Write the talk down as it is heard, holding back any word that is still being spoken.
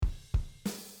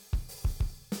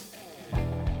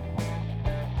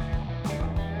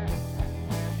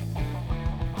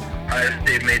Hi, it's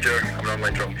Dave Major. I'm an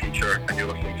online drum teacher, and you're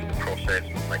listening to The Process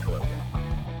with Michael Elton.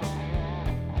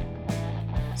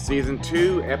 Season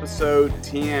 2, Episode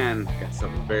 10. Got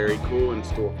something very cool in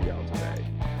store for y'all today.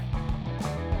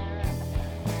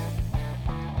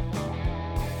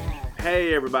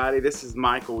 Hey everybody, this is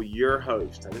Michael, your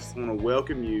host. I just want to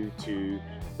welcome you to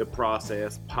The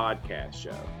Process Podcast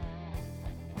Show.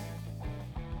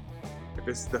 If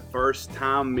this is the first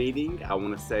time meeting, I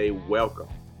want to say welcome.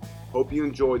 Hope you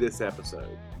enjoy this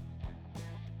episode.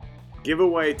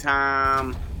 Giveaway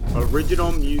time,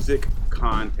 original music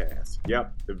contest.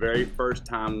 Yep, the very first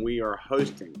time we are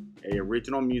hosting a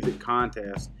original music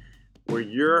contest where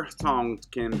your songs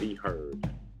can be heard.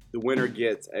 The winner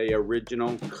gets a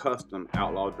original custom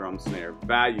outlaw drum snare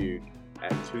valued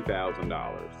at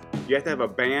 $2,000. You have to have a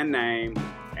band name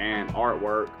and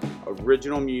artwork,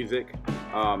 original music.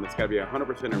 It's got to be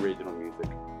 100% original music.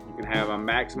 You can have a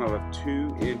maximum of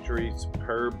 2 entries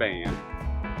per band.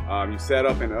 You set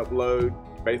up and upload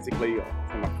basically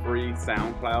from a free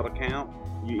SoundCloud account.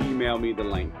 You email me the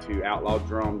link to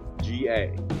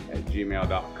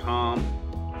outlawdrumsga@gmail.com.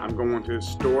 I'm going to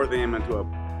store them into a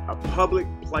public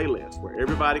playlist where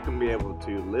everybody can be able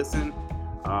to listen.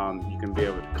 You can be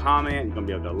able to comment, you can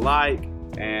be able to like,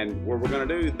 and what we're going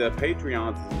to do, the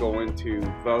Patreons is going to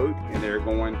vote, and they're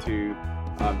going to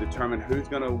determine who's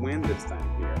going to win this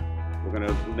thing here. We're going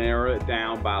to narrow it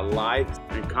down by likes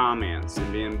and comments,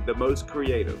 and then the most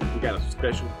creative. We got a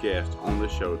special guest on the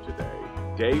show today,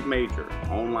 Dave Major,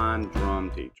 online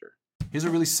drum teacher. Here's a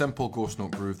really simple ghost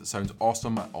note groove that sounds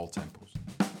awesome at all tempos.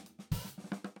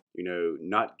 You know,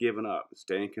 not giving up,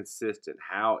 staying consistent,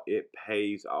 how it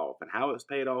pays off, and how it's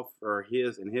paid off for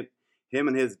him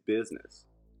and his business.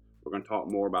 We're going to talk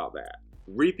more about that.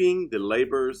 Reaping the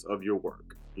labors of your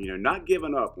work. You know, not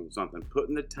giving up on something,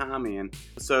 putting the time in.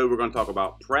 So we're going to talk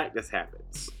about practice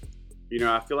habits. You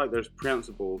know, I feel like there's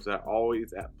principles that are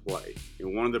always at play.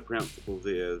 And one of the principles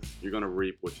is you're going to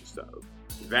reap what you sow.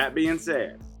 That being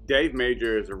said, Dave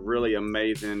Major is a really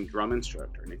amazing drum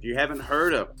instructor. And if you haven't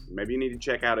heard of him, maybe you need to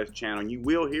check out his channel. You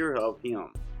will hear of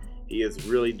him. He is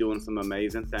really doing some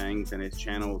amazing things, and his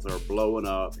channels are blowing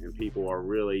up, and people are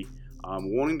really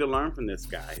wanting to learn from this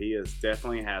guy. He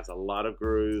definitely has a lot of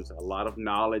grooves, a lot of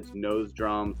knowledge, knows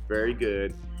drums very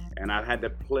good. And I've had the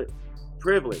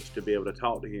privilege to be able to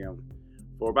talk to him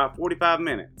for about 45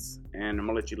 minutes. And I'm going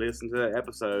to let you listen to that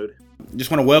episode.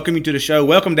 Just want to welcome you to the show.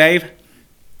 Welcome, Dave.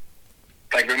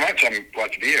 Thank you very much. I'm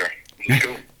glad to be here. This is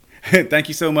cool. Thank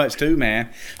you so much too, man.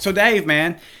 So Dave,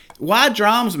 man, why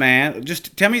drums, man?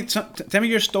 Just tell me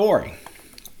your story.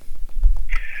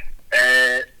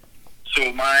 So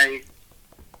my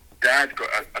dad got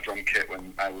a drum kit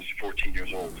when I was 14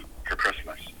 years old for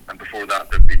Christmas, and before that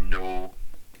there'd been no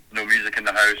music in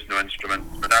the house, no instruments.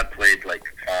 My dad played like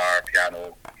guitar,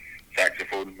 piano,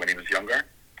 saxophone when he was younger,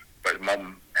 but his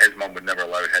mum would never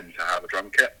allow him to have a drum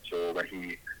kit. So when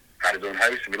he had his own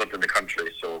house, and we lived in the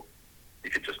country, so you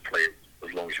could just play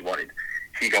as long as you wanted,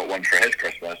 he got one for his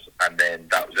Christmas, and then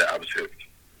that was it. I was hooked.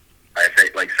 I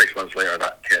think like 6 months later,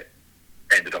 that kit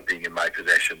ended up being in my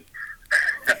possession,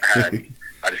 and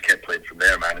I just kept playing from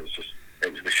there, man. It was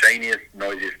the shiniest,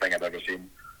 noisiest thing I've ever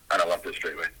seen, and I loved it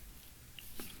straight away.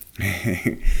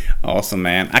 Awesome,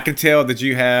 man. I can tell that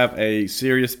you have a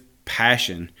serious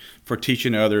passion for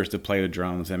teaching others to play the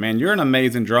drums. And man, you're an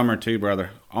amazing drummer too,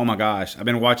 brother. Oh my gosh. I've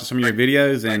been watching some of your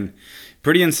videos and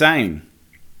pretty insane.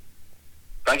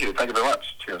 Thank you very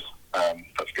much. Cheers.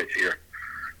 That's great to hear.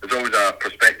 There's always a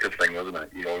perspective thing, isn't it?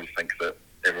 You always think that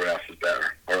everyone else is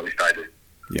better, or at least I do.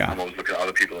 Yeah. I'm always looking at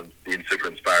other people and being super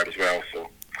inspired as well. So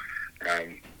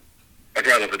that's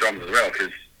why I love the drums as well,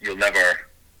 because you never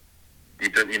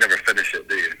finish it,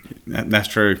 do you? That's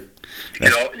true.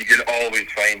 You can always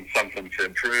find something to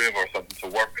improve, or something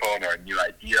to work on, or a new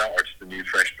idea, or just a new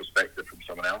fresh perspective from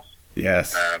someone else.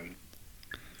 Yes.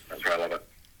 That's why I love it.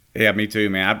 Yeah, me too,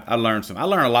 man. I learn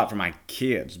a lot from my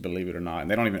kids, believe it or not.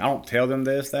 And I don't tell them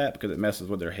that because it messes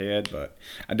with their head, but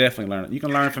I definitely learn. You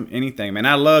can learn from anything, man.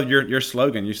 I love your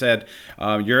slogan. You said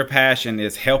your passion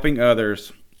is helping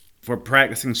others for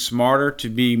practicing smarter to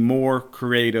be more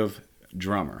creative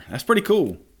drummer. That's pretty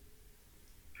cool.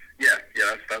 Yeah,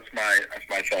 that's my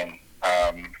thing.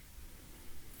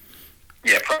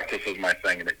 Practice is my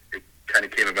thing, and it kind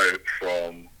of came about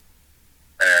from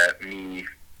me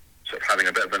sort of having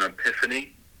a bit of an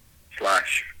epiphany /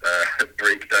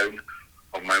 breakdown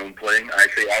of my own playing. I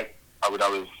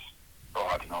was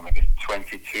maybe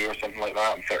 22 or something like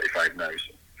that. I'm 35 now, so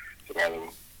it's a while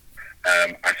ago.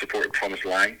 I supported Thomas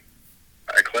Lang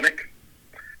at a clinic,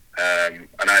 and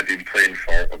I'd been playing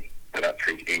for, at that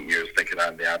stage, 8 years, thinking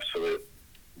I'm the absolute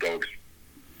dog's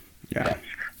nuts,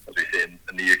 as we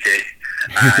in the UK,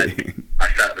 and I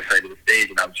sat at the side of the stage,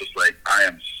 and I was just like, I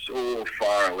am so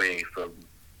far away from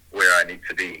where I need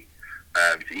to be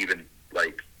to even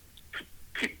like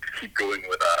keep going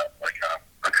with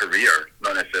a career,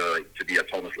 not necessarily like, to be a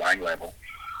Thomas Lang level.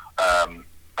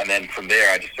 And then from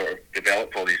there, I just sort of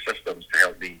developed all these systems to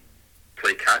help me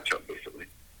play catch up, basically.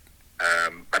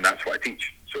 And that's what I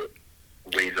teach. So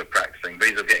ways of practicing,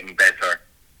 ways of getting better,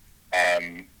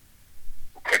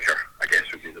 quicker, I guess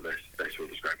would be the best way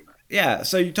of describing that. Yeah,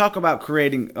 so you talk about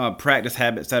creating practice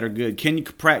habits that are good. Can you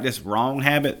practice wrong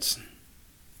habits?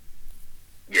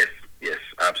 Yes,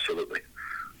 absolutely.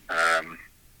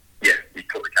 Yeah, you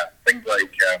totally can. Things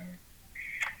like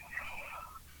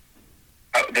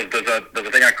there's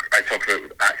a thing I talk about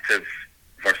with active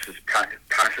versus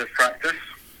passive practice.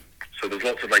 So there's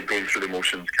lots of like going through the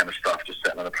motions kind of stuff, just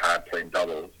sitting on a pad playing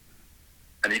doubles,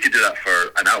 and you could do that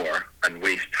for an hour and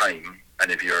waste time.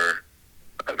 And if you're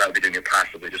that would be doing it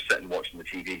passively, just sitting watching the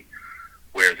TV.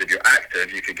 Whereas if you're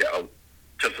active, you could get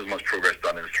just as much progress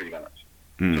done in 3 minutes.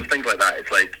 So things like that.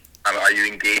 It's like, are you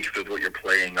engaged with what you're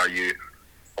playing? Are you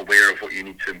aware of what you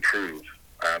need to improve?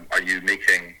 Are you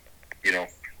making,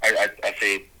 I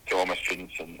say to all my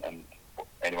students and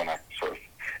anyone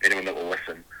that will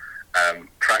listen,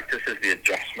 practice is the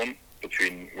adjustment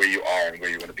between where you are and where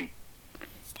you want to be.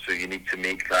 So you need to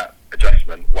make that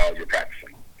adjustment while you're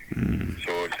practicing.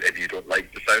 So if you don't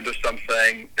like the sound of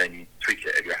something, then you tweak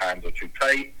it. If your hands are too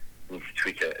tight, you need to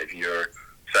tweak it. If your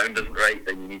sound isn't right,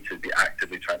 then you need to be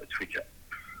actively trying to tweak it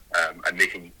and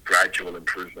making gradual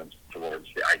improvements towards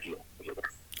the ideal, as it were.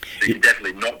 So you can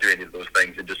definitely not do any of those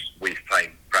things and just waste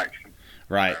time practicing.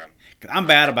 Right. I'm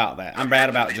bad about that. I'm bad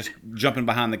about just jumping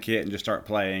behind the kit and just start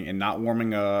playing and not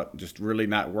warming up, just really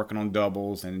not working on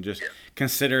doubles and just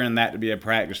considering that to be a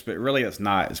practice. But really it's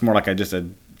not. It's more like just a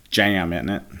jam, isn't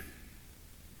it?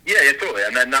 Yeah, totally.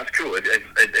 And then that's cool.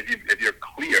 If you're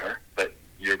clear that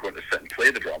you're going to sit and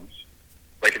play the drums,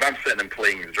 like if I'm sitting and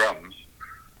playing the drums,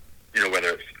 whether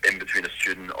it's in between a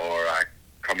student or I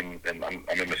come in, and I'm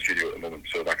in the studio at the moment,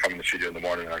 so if I come in the studio in the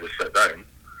morning and I just sit down,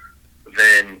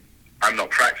 then I'm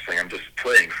not practicing, I'm just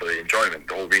playing for the enjoyment.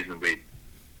 The whole reason we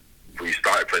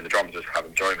started playing the drums is to have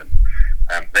enjoyment.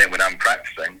 Then when I'm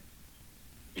practicing,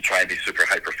 you try and be super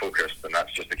hyper-focused, and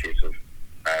that's just a case of,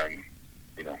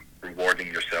 rewarding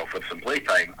yourself with some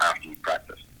playtime after you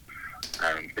practice.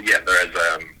 But yeah,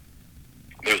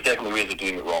 there's definitely ways of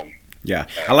doing it wrong. Yeah,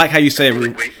 I like how you say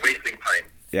wasting time.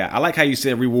 Yeah, I like how you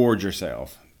said reward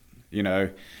yourself.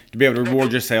 To be able to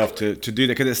reward yourself to do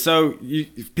that, because it's so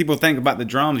people think about the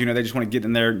drums. They just want to get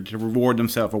in there to reward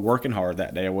themselves for working hard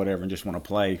that day or whatever, and just want to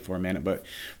play for a minute. But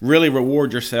really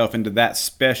reward yourself into that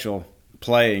special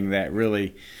playing that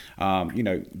really,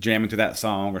 jamming to that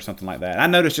song or something like that. I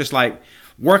noticed just like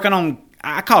working on,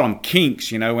 I call them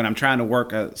kinks. When I'm trying to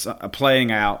work a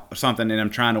playing out or something, and I'm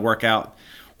trying to work out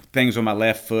things with my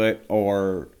left foot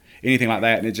or anything like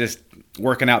that, and it just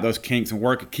working out those kinks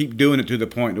and keep doing it to the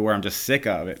point to where I'm just sick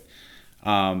of it.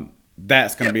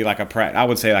 That's going to be like a practice. I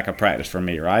would say like a practice for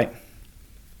me, right?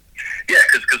 Yeah,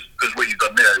 because what you've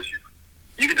done there is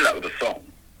you can do that with a song,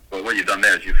 but what you've done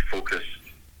there is you've focused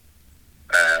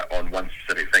on one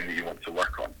specific thing that you want to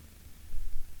work on.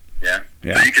 Yeah.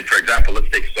 So you could, for example, let's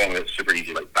take a song that's super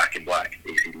easy, like Back in Black,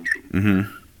 AC/DC.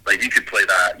 Mm-hmm. Like you could play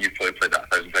that. You've probably played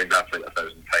that 1,000 times. I've played it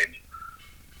 1,000 times.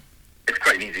 It's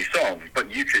quite an easy song,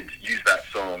 but you could use that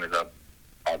song as a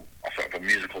sort of a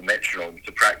musical metronome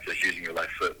to practice using your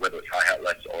left foot, whether it's hi-hat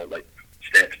lifts or like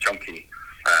steps, chunky,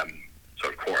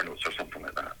 sort of quarter notes or something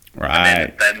like that.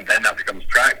 Right. And then that becomes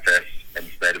practice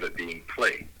instead of it being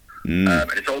play.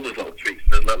 And it's all those little tweaks,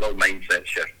 those little mindset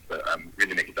shifts that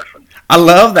really make a difference. I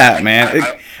love that, man.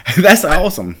 That's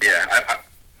awesome. Yeah.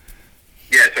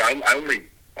 So I only,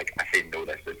 I say know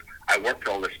this, I worked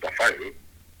all this stuff out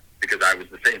because I was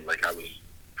the same. Like, I was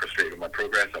frustrated with my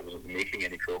progress. I wasn't making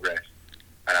any progress.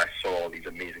 And I saw all these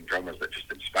amazing drummers that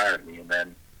just inspired me. And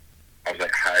then I was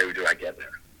like, how do I get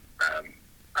there?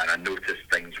 And I noticed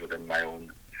things within my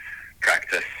own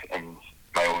practice and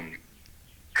my own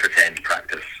pretend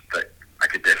practice that I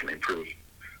could definitely improve.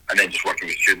 And then just working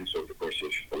with students over the course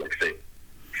of, like, say,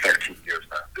 13 years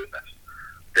now doing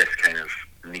this kind of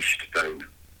niched down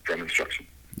drum instruction.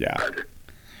 Yeah.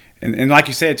 And like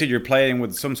you said, too, you're playing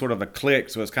with some sort of a click,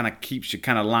 so it kind of keeps you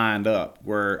kind of lined up.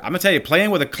 Where I'm going to tell you,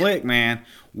 playing with a click, man,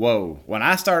 whoa. When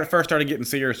I first started getting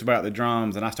serious about the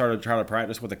drums and I started trying to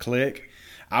practice with a click,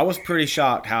 I was pretty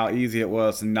shocked how easy it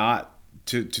was not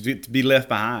to be left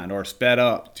behind or sped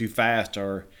up too fast.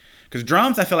 Because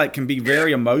drums, I feel like, can be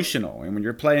very emotional. And when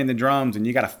you're playing the drums and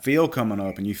you got a feel coming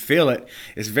up and you feel it,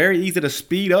 it's very easy to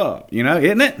speed up,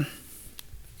 isn't it?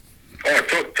 Oh,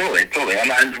 totally.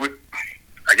 And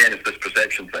again, it's this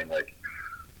perception thing. Like,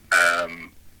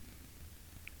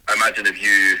 imagine if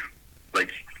you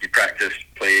practice,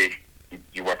 play,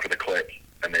 you work with a click,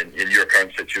 and then in your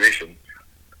current situation,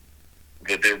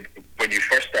 when you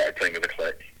first started playing with a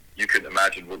click, you couldn't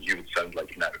imagine what you would sound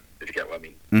like now, if you get what I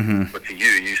mean. Mm-hmm. But to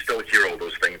you still hear all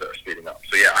those things that are speeding up.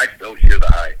 So yeah, I still hear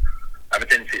that I have a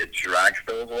tendency to drag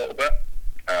fills a little bit.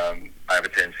 I have a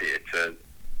tendency to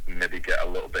maybe get a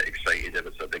little bit excited if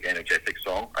it's a big energetic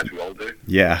song, as we all do.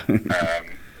 Yeah.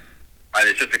 And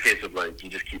it's just a case of like, you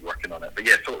just keep working on it. But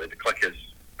yeah, totally, the click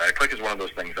is one of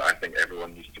those things that I think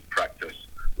everyone needs to practice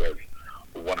with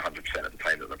 100% of the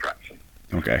time that they're practicing.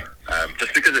 Okay.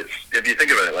 Just because if you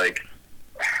think about it, like,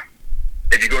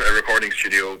 if you go to a recording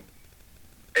studio,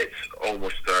 it's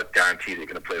almost a guarantee that you're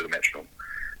going to play with a metronome.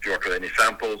 If you work with any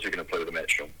samples, you're going to play with a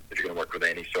metronome. If you're going to work with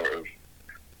any sort of,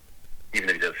 even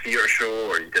if you did a theatre show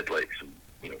or you did like some,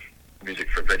 music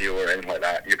for video or anything like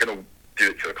that, you're going to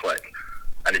do it to a click.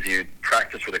 And if you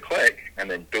practice with a click and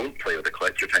then don't play with a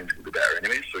click, your time's going to be better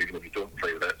anyway. So even if you don't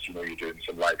play with it, you're doing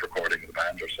some live recording with a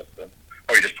band or something,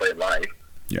 or you just play it live,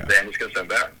 then it's going to sound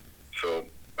better. So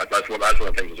that's one of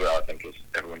the things as well, I think, is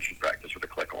everyone should practice with a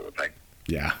click all the time.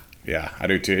 Yeah, I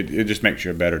do too. It just makes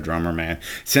you a better drummer, man.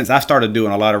 Since I started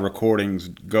doing a lot of recordings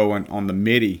going on the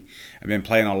MIDI, I've been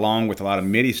playing along with a lot of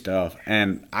MIDI stuff,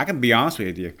 and I can be honest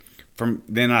with you, from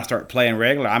then I start playing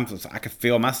regular, I can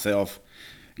feel myself,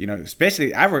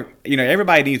 especially,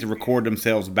 everybody needs to record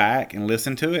themselves back and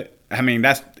listen to it. I mean,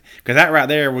 because that right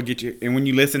there will get you, and when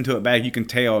you listen to it back, you can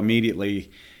tell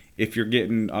immediately if you're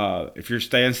if you're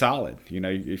staying solid,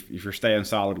 if you're staying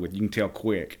solid you can tell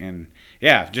quick. And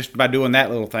yeah, just by doing that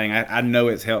little thing, I know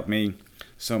it's helped me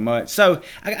so much. So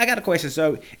I got a question.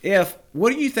 So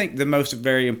what do you think the most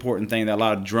very important thing that a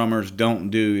lot of drummers don't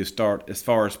do is start as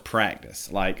far as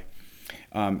practice, like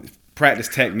practice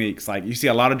techniques? Like you see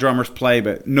a lot of drummers play,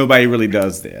 but nobody really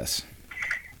does this.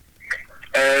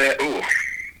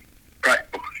 Right.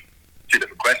 Two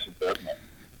different questions there, isn't it?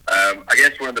 I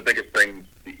guess one of the biggest things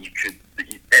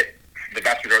that the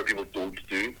vast majority of people don't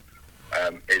do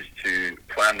is to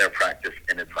plan their practice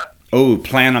in advance. Oh,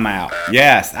 plan them out.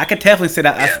 Yes, I could definitely say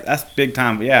that. Yeah. That's big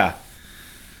time. Yeah.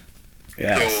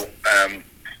 Yes. So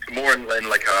more in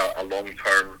like a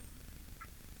long-term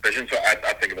vision. So I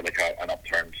think of it like an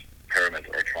upturned pyramid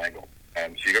or a triangle. So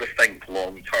you got to think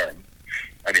long-term.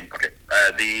 I mean, okay.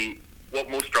 What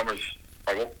most drummers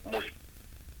or what most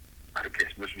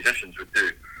musicians would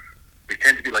do, we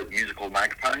tend to be like musical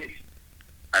magpies,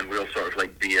 and we'll sort of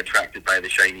like be attracted by the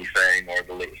shiny thing or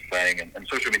the latest thing. And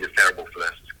social media is terrible for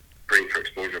this. It's great for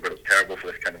exposure, but it's terrible for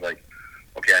this kind of like,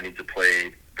 okay, I need to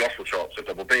play gospel chops or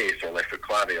double bass or left foot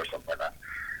clave or something like that.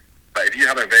 But if you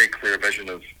have a very clear vision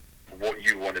of what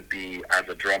you want to be as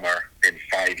a drummer in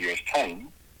 5 years' time,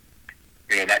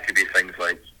 that could be things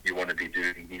like you want to be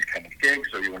doing these kind of gigs,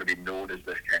 or you want to be known as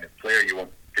this kind of player. You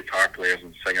want guitar players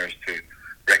and singers to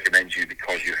recommend you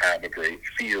because you have a great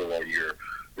feel, or you're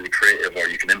really creative, or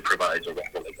you can improvise or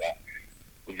whatever like that.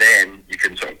 Then you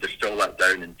can sort of distill that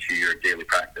down into your daily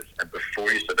practice. And before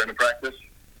you sit down and practice,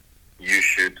 you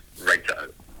should write it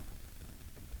out.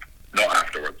 Not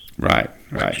afterwards. Right.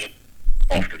 Which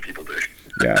often people do.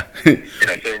 Yeah. So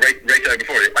write it out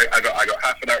before. I got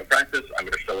half an hour of practice. I'm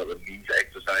going to fill it with these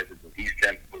exercises, with these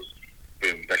tempos.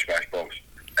 Boom, bish, bash, box.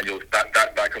 And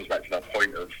that comes back to that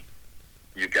point of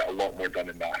you get a lot more done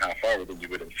in that half hour than you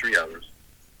would in 3 hours.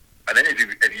 And then if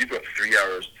you've got 3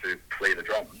 hours to play the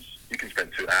drums, you can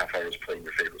spend 2.5 hours playing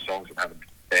your favorite songs and having the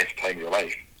best time of your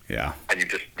life. Yeah. And you've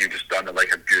just done it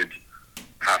like a good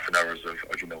half an hour's of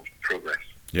progress.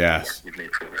 Yes. You've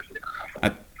made progress in half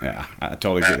an hour. I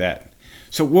totally get that.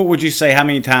 So what would you say, how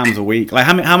many times a week? Like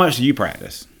how much do you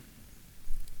practice?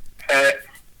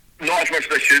 Not as much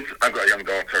as I should. I've got a young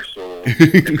daughter, so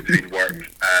in between work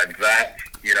and that,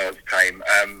 it's time.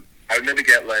 I would maybe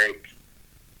get like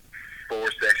 4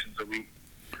 sessions a week.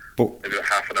 Maybe about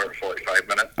half an hour, 45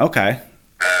 minutes. Okay.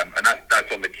 And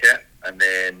that's on the kit,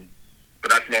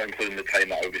 but that's not including the time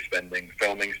that I would be spending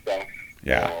filming stuff.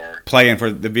 Yeah. Or playing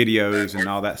for the videos and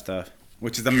all that stuff.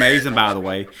 Which is amazing, by the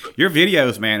way. Your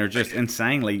videos, man, are just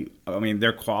insanely. I mean,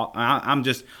 they're I'm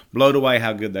just blown away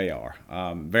how good they are.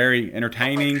 Very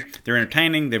entertaining. They're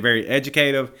entertaining. They're very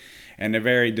educative, and they're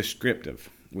very descriptive,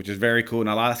 which is very cool.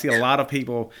 And I see a lot of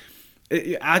people.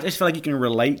 I just feel like you can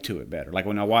relate to it better. Like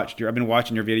when I've been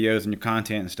watching your videos and your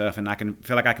content and stuff, and I can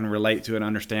feel like I can relate to it and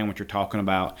understand what you're talking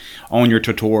about on your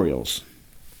tutorials.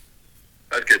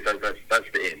 That's good. That's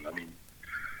the aim. I mean,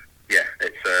 yeah,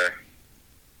 it's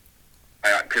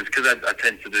because I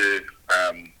tend to do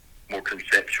more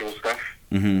conceptual stuff.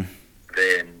 Mm-hmm.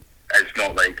 Then It's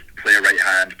not like play a right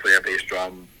hand, play a bass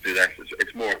drum, do this.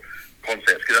 It's more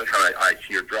concepts, because that's how I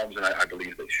hear drums, and I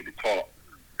believe that it should be taught.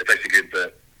 It's actually good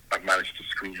that I've managed to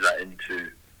squeeze that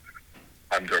into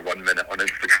under 1 minute on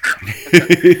Instagram.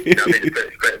 You know what I mean?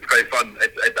 It's quite fun.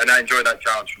 And I enjoy that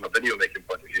challenge from a video making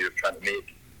point of view, of trying to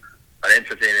make an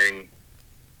entertaining,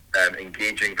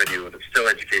 engaging video that's still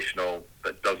educational,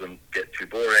 that doesn't get too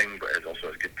boring, but it also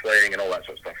has good playing and all that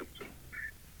sort of stuff.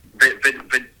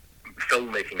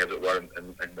 Filmmaking, as it were,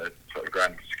 in the sort of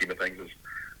grand scheme of things,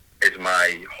 is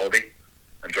my hobby,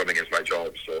 and drumming is my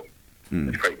job. So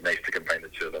it's quite nice to combine the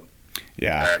two of them.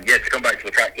 Yeah. To come back to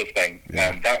the practice thing,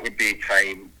 that would be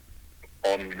time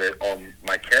on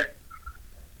my kit.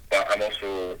 But I'm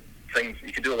also things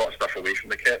you can do a lot of stuff away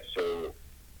from the kit. So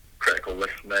critical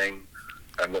listening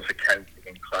and lots of counting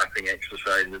and clapping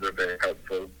exercises are very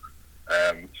helpful.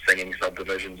 Singing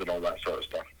subdivisions and all that sort of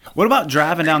stuff. What about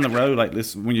driving down the road? Like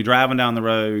this, when you're driving down the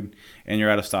road and you're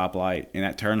at a stoplight and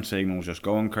that turn signal is just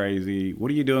going crazy,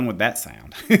 what are you doing with that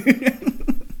sound?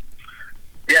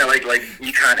 Yeah, like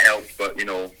you can't help but, you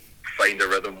know, find a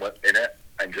rhythm in it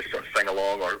and just sort of sing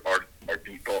along or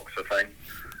beatbox a thing.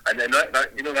 And then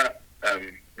that you know, that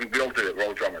we all do it. We're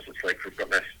all drummers. It's like we've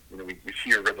got this, you know, we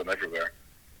hear rhythm everywhere.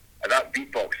 And that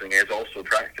beatboxing is also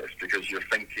practice, because you're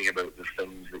thinking about the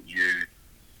things that you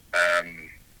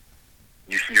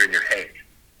hear in your head.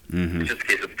 It's just a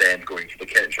case of then going to the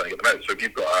kit and trying to get them out. So if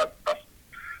you've got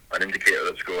an indicator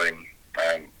that's going,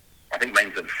 I think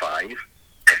mine's in 5.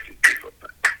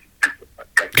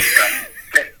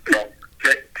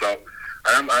 Click, clop.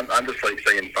 And I'm just like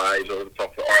singing 5s over the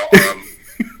top of it, or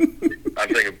I'm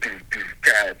singing boom, boom,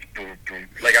 boom, boom, boom.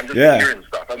 Like I'm just hearing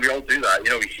stuff, and we all do that. You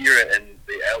know, we hear it in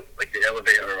the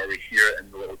elevator, or we hear it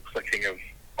in the little clicking of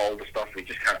all the stuff. We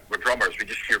just can't. We're drummers. We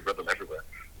just hear rhythm everywhere.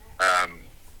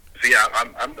 So yeah,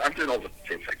 I'm doing all the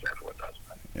same things everyone does.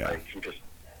 Man. Yeah. Like you're just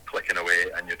clicking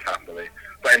away and you're tapping away.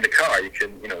 But in the car, you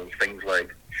can, you know, things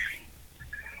like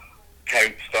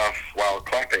count stuff while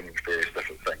clapping various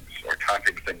different things, or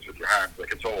tapping things with your hands.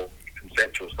 Like it's all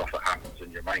conceptual stuff that happens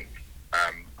in your mind.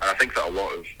 And I think that a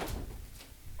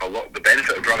lot the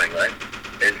benefit of drumming, right,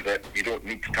 is that you don't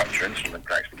need to touch your instrument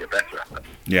to actually get better at it.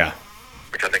 Yeah.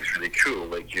 Which I think is really cool.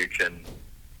 Like you can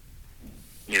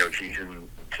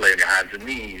play on your hands and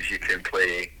knees. You can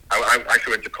play. I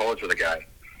actually went to college with a guy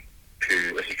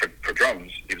who, this is for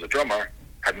drums. He was a drummer,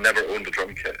 had never owned a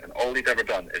drum kit, and all he'd ever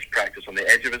done is practice on the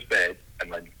edge of his bed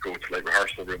and then go to like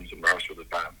rehearsal rooms and rehearse with his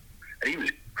band. And he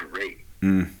was great.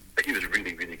 Like he was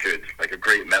really, really good. Like a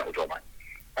great metal drummer.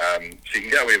 So you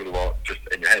can get away with a lot just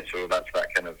in your head. So that's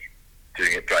that kind of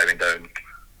doing it driving down,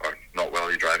 or not while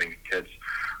you're driving, kids.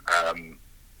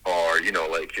 Or, you know,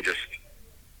 like you're just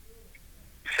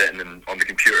sitting on the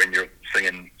computer and you're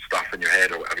singing stuff in your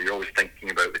head or whatever. You're always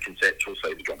thinking about the conceptual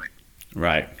side of drumming.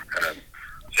 Right.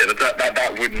 So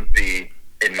that wouldn't be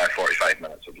in my 45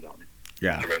 minutes of drumming.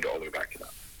 Yeah. To round it all the way back to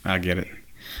that. I get it.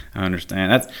 I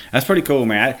understand. That's pretty cool,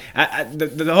 man.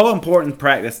 The whole important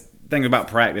thing about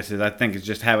practice is, I think, is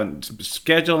just having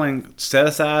scheduling, set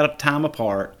aside a time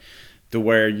apart to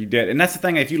where you did. And that's the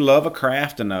thing. If you love a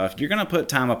craft enough, you're going to put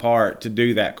time apart to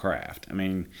do that craft. I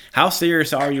mean, how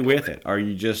serious are you with it? Are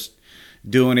you just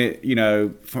doing it, you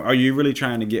know, are you really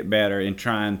trying to get better and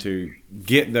trying to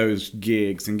get those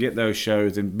gigs and get those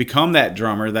shows and become that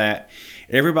drummer that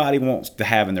everybody wants to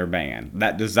have in their band,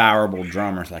 that desirable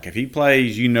drummer? Like if he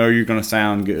plays, you know you're going to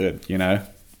sound good, you know?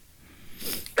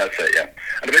 That's it, yeah.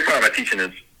 And a big part of my teaching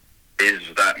is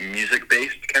that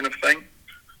music-based kind of thing.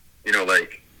 You know,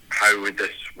 like, how would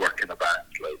this work in a band?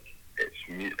 Like,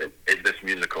 is this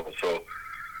musical? So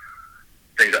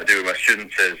things that I do with my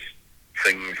students is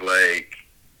things like,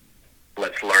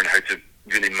 let's learn how to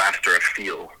really master a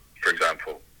feel, for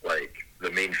example. Like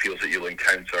the main feels that you'll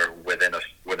encounter within a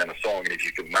song, and if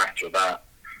you can master that,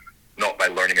 not by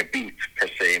learning a beat per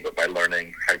se, but by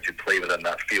learning how to play within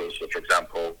that feel. So, for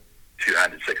example,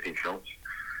 two-handed 16th notes.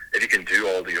 If you can do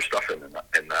all of your stuff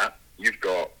in that, you've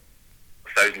got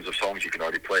thousands of songs you can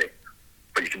already play,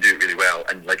 but you can do it really well.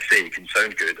 And like I say, you can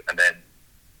sound good. And then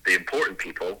the important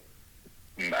people,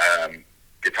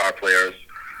 guitar players,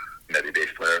 maybe bass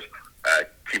players,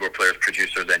 keyboard players,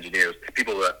 producers, engineers,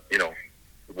 people that, you know,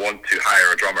 want to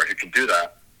hire a drummer who can do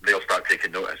that, they'll start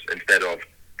taking notice instead of,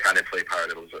 can I play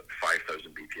paradiddles at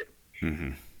 5,000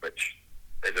 BPM, which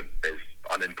is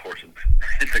unimportant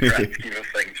in the grand scheme of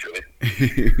things,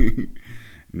 really.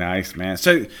 Nice, man.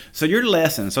 So your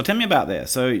lessons. So tell me about that.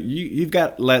 So you've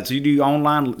got so you do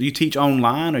online. You teach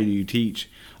online, or you teach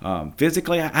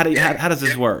physically? How does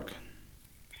this work?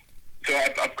 So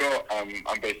I've got.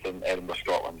 I'm based in Edinburgh,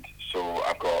 Scotland. So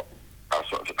I've got a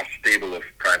sort of a stable of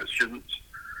private students.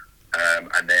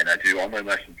 online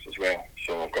lessons as well.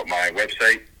 So I've got my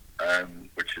website,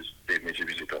 which is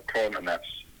davemajormusic.com, and that's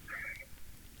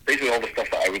basically all the stuff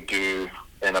that I would do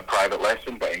in a private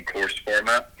lesson, but in course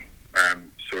format.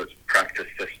 So it's practice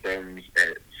systems,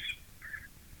 it's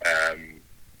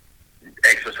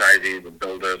exercises and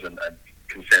builders and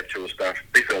conceptual stuff,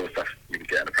 basically all the stuff you would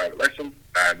get in a private lesson.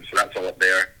 So that's all up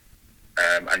there.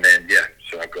 And then,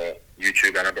 so I've got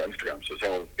YouTube and I've got Instagram. So it's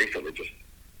all basically just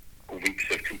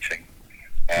weeks of teaching.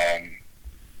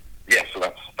 So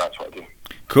that's what I do.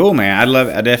 Cool, man. I love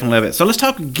it. I definitely love it. So let's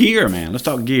talk gear, man. Let's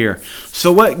talk gear.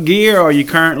 So what gear are you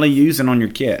currently using on your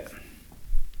kit?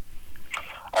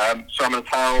 So I'm going to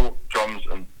Tal Drums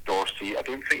and Dorsey. I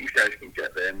don't think you guys can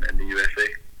get them in the USA.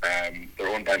 They're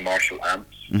owned by Marshall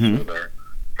Amps, so they're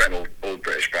quite an old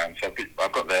British brand. So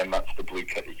I've got them. That's the blue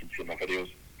kit you can see in my videos.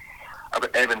 I've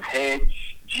got Evans heads,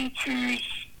 G2s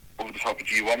over the top of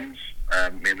G1s,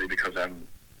 mainly because I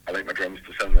like my drums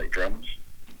to sound like drums.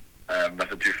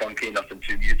 Nothing too funky, nothing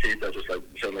too muted. I just like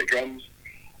them to sound like drums.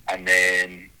 And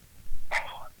then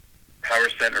Power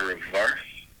Center reverse,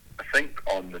 I think,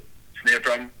 on the snare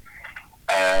drum.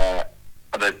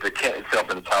 The kit itself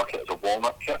in the Tal kit is a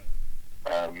walnut kit,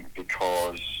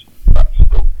 because that's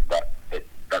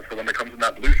the one that comes in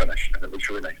that blue finish, and it looks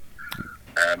really nice.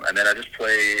 And then I just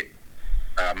play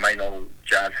Meinl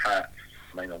Jazz Hats,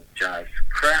 Meinl Jazz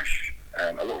Crash,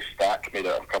 a little stack made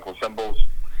out of a couple of cymbals,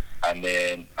 and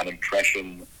then an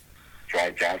Impression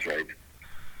Dry Jazz Ride.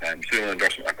 So the only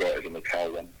endorsement I've got is in the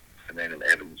Tal one, and then in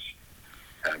Evans,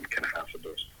 kind of half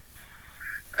endorsed.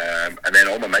 And then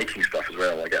all my miking stuff as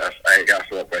well. I get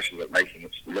asked a lot of questions about miking.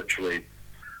 It's literally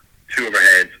 2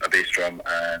 overheads, a bass drum,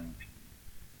 and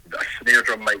a snare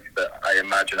drum mic that I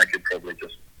imagine I could probably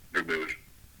just remove.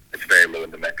 It's very low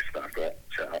in the mix that I've got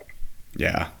set up.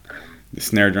 Yeah, the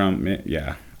snare drum.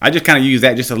 Yeah, I just kind of use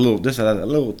that just a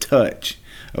little touch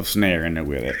of snare in there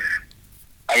with it.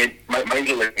 I mean, mine's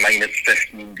like minus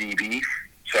 15 dB,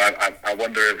 so I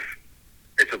wonder if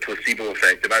it's a placebo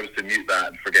effect. If I was to mute that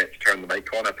and forget to turn the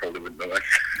mic on, I probably wouldn't notice.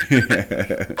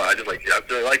 But I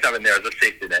like having there as a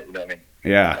safety net. You know what I mean?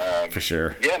 Yeah, for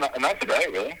sure. Yeah, and that's about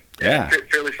it, really. Yeah.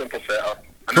 Fairly simple setup.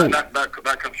 And cool.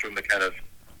 that comes from the kind of...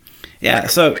 Yeah,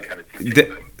 so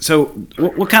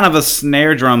what kind of a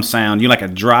snare drum sound? You like a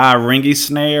dry, ringy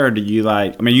snare, or you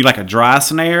like a dry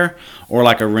snare or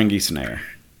like a ringy snare?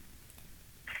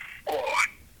 Oh,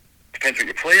 depends what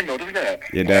you're playing, though, doesn't it?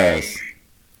 It does.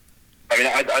 I mean,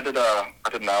 I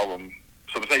did an album.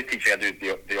 So besides teaching, I do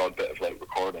the odd bit of like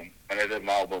recording, and I did an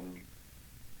album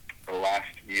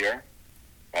last year,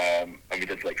 and we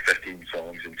did like 15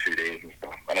 songs in 2 days and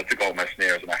stuff. And I took all my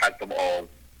snares and I had them all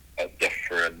at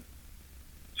different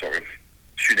sort of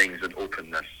tunings and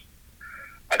openness.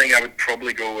 I think I would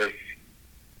probably go with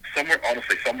somewhere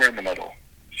in the middle.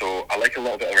 So I like a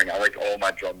little bit of ring. I like all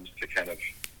my drums to kind of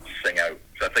sing out.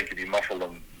 So I think if you muffle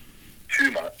them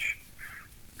too much,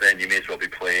 then you may as well be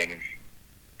playing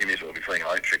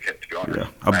electric kit, to be honest. Yeah,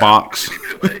 a box.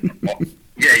 You may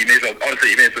as well.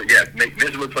 Honestly, you may as well. Yeah, may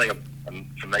as well be playing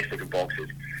some nice looking boxes.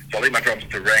 So I like my drums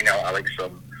to ring out. I like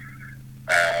some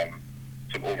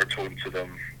overtone to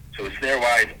them. So the snare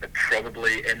wise,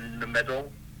 probably in the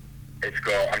middle. It's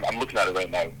got. I'm looking at it right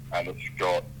now, and it's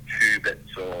got 2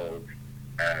 bits of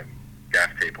gas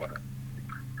tape on it,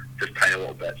 just tiny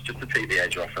little bits, just to take the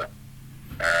edge off it.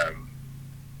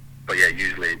 But yeah,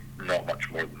 usually not much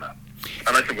more than that.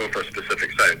 Unless I'm going for a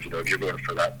specific sound, if you're going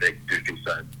for that big doofy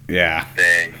sound, yeah,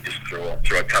 then you just throw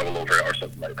a towel over it or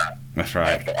something like that. That's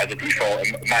right. But as a default,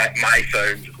 my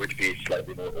sound would be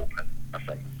slightly more open, I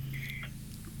think.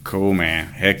 Cool, man.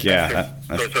 Heck yeah.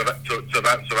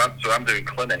 So I'm doing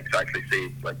clinics. I actually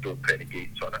say like, don't put any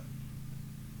gates on it.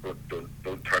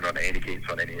 Don't turn on any gates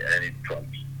on any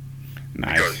drums.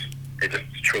 Nice. Because it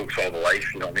just chokes all the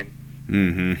life. You know what I mean?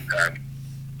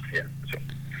 Mm-hmm. Yeah. So.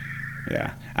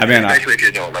 Yeah. I mean, especially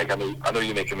if I know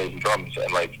you make amazing drums,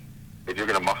 and like if you're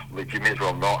gonna muffle, you may as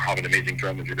well not have an amazing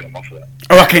drum if you're gonna muffle it.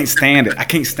 Oh, I can't stand it. I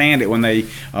can't stand it when they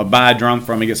buy a drum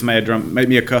from me, get somebody make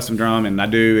me a custom drum, and I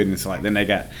do, and it's like then they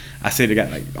got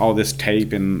like all this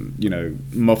tape and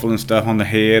muffling stuff on the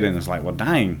head, and it's like, well,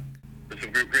 dang. There's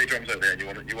some great drums out there, and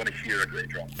you want to hear a great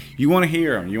drum. You want to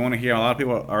hear them. You want to hear. A lot of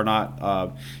people are not.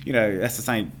 That's the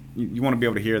thing. You want to be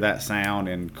able to hear that sound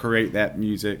and create that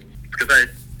music. Because I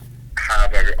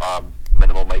have a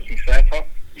minimal miking setup,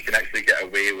 you can actually get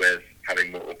away with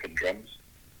having more open drums.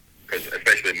 Because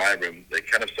especially in my room,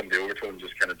 some of the overtone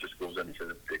just goes into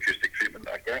the acoustic treatment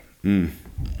that I've got. Mm.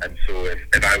 And so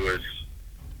if I was,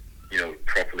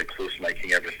 properly close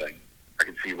miking everything, I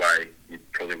can see why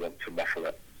you'd probably want to muffle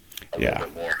it a little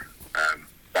bit more.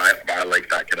 But I like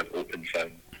that kind of open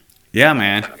sound. Yeah,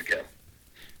 man.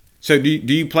 So do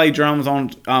you play drums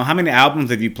on? How many albums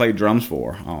have you played drums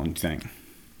for? On you think?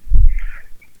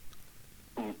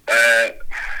 I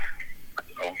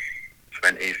don't know,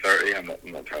 20, 30. I'm not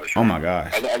entirely sure. Oh my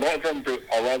gosh! A lot of them don't.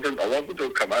 A lot of them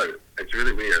don't come out. It's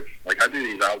really weird. Like I do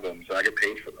these albums and I get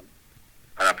paid for them,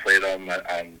 and I play them,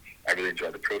 and I really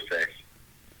enjoy the process.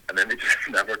 And then they just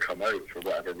never come out for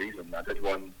whatever reason. I did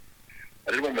one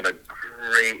with a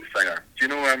great singer. Do you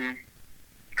know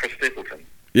Chris Stapleton?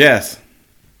 Yes.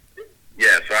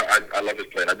 Yeah, so I love his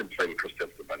playing. I didn't play with Chris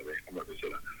Stapleton, by the way. I'm not going to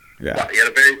say that. Yeah. But he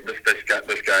had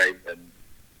this guy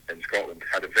in Scotland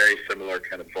had a very similar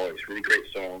kind of voice. Really great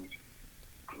songs,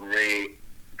 great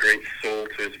soul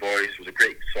to his voice. Was a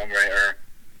great songwriter.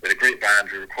 With a great band.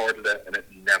 We recorded it, and it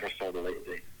never saw the light of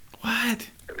day. What?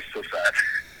 It was so sad.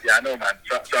 Yeah, I know, man.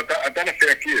 So I've done a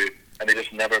fair few, and they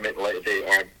just never make the light of day.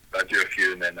 Or I do a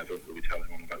few, and then I don't really tell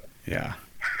anyone about them. Yeah.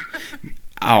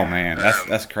 Oh man,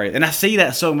 that's crazy. And I see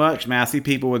that so much, man. I see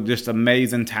people with just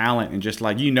amazing talent and just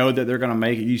like that they're gonna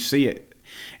make it. You see it,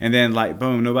 and then like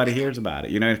boom, nobody hears about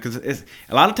it. Because it's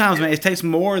a lot of times, man. It takes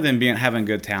more than having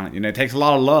good talent. It takes a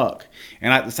lot of luck,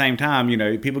 and at the same time,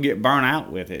 people get burnt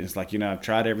out with it. It's like I've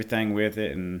tried everything with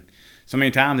it, and so many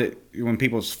times when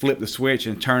people flip the switch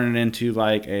and turn it into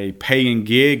like a paying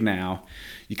gig now,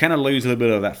 you kind of lose a little bit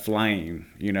of that flame,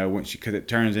 because it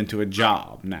turns into a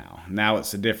job now. Now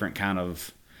it's a different kind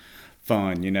of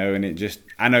fun, and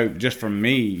I know just for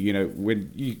me,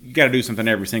 you got to do something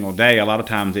every single day. A lot of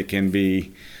times it can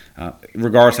be,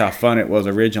 regardless how fun it was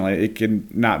originally, it can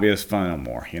not be as fun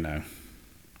anymore,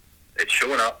 It's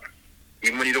showing up,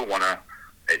 even when you don't want to.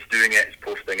 It's doing it, it's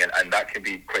posting it, and that can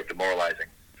be quite demoralizing.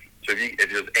 So if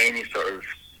there's any sort of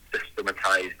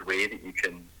systematized way that you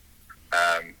can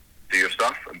do your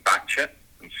stuff and batch it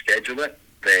and schedule it,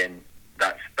 then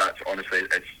that's honestly,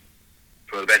 it's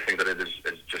one of the best things that it is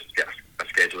just get a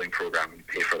scheduling program and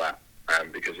pay for that,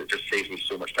 because it just saves me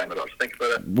so much time. I don't have to think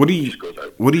about it. What do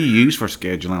you use for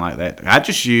scheduling like that?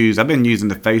 I've been using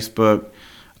the Facebook,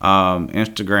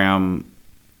 Instagram,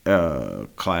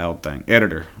 cloud thing,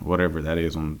 editor, whatever that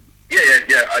is on.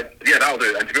 Yeah, that'll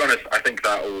do. And to be honest, I think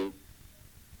that'll.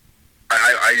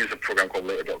 I use a program called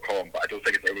Later.com, but I don't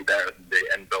think it's any better than the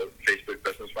inbuilt Facebook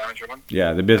Business Manager one.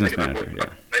 Yeah, the Business Manager.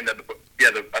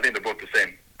 I think they're both the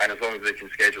same. And as long as they can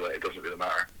schedule it, it doesn't really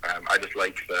matter. I just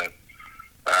like the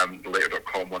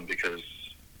Later.com one because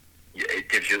it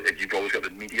gives you've always got the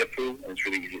media pool, and it's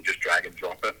really easy to just drag and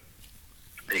drop it,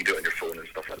 and you can do it on your phone and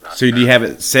stuff like that. So do you have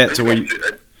it set to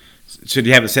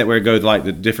where it goes like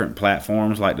the different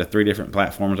platforms, like the 3 different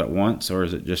platforms at once, or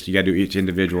is it just you got to do each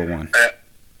individual one?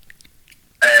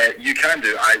 You can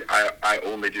do. I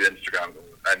only do Instagram,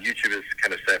 and YouTube is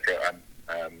kind of separate.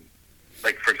 And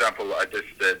like for example, I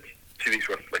just did 2 weeks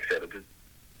worth. Like I said, I did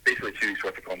basically 2 weeks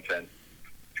worth of content,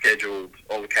 scheduled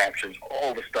all the captions,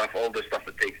 all the stuff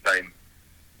that takes time.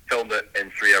 Filmed it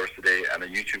in 3 hours today, and a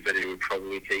YouTube video would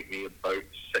probably take me about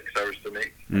 6 hours to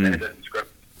make, and edit and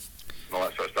script and all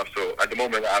that sort of stuff. So at the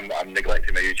moment, I'm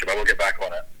neglecting my YouTube. I will get back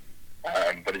on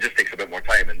it, but it just takes a bit more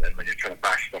time, and when you're trying to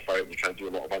bash stuff out, and you're trying to do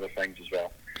a lot of other things as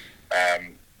well.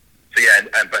 So yeah,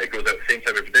 but it goes out the same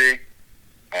time every day.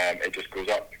 It just goes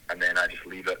up, and then I just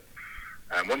leave it.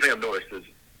 One thing I've noticed is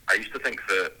I used to think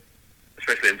that,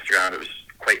 especially Instagram, it was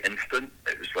quite instant.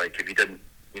 It was like if you didn't,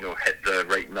 hit the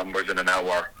right numbers in an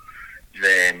hour,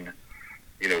 then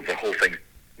the whole thing's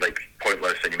like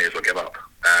pointless, and you may as well give up.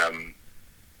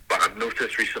 But I've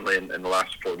noticed recently in the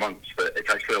last 4 months that it's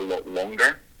actually a lot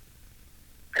longer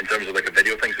in terms of like a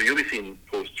video thing. So you'll be seeing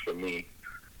posts from me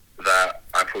that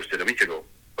I posted a week ago,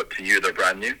 but to you they're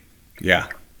brand new. Yeah.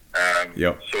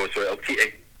 Yep. So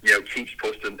it keeps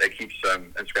posting. It keeps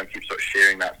Instagram keeps sort of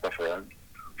sharing that stuff around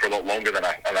for a lot longer than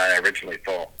I originally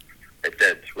thought it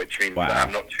did, which means that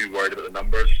I'm not too worried about the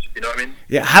numbers. You know what I mean?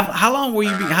 Yeah. How long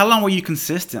were you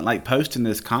consistent, like posting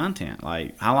this content?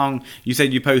 Like how long? You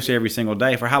said you post every single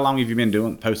day. For how long have you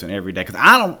been posting every day? Because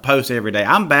I don't post every day.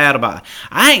 I'm bad about it.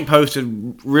 I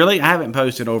haven't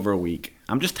posted over a week.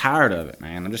 I'm just tired of it,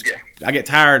 man. I get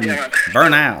tired and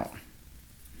burn out.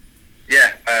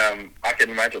 Yeah, I can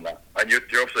imagine that. And you're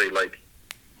obviously like,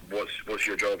 what's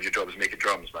your job? Your job is making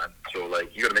drums, man. So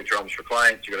like, you got to make drums for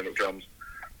clients. You got to make drums.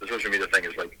 The social media thing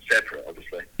is like separate,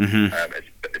 obviously. Mm-hmm.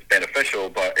 It's beneficial,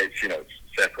 but it's it's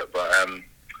separate. But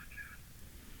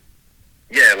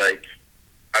yeah, like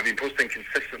I've been posting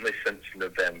consistently since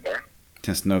November.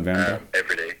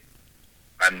 Every day,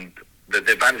 and the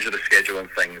advantage of the scheduling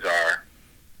things are,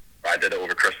 I did it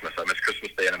over Christmas. I missed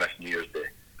Christmas Day and I missed New Year's Day.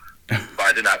 But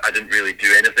I didn't really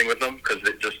do anything with them because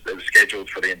it was scheduled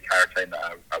for the entire time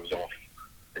that I was off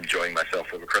enjoying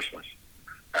myself over Christmas.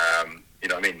 You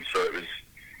know what I mean? So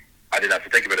I didn't have to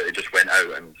think about it.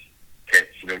 out and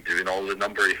kept, doing all the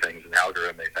numbery things and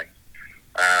algorithmic things.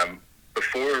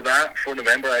 Before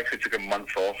November, I actually took a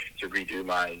month off to redo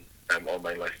my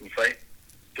online lesson site.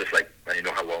 Just like, you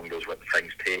know how long those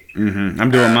things take. Mm-hmm.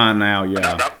 I'm doing mine now,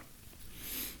 yeah.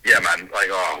 Yeah, man. Like,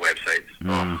 websites.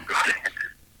 Oh, God.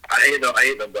 I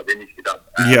hate them, but they need to be done.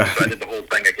 Yeah. So I did the whole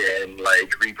thing again,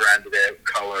 like rebranded it,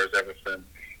 colors, everything.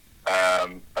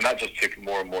 And that just took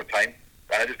more and more time.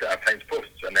 I just didn't have time to post,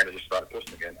 and then I just started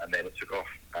posting again, and then it took off.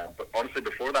 But honestly,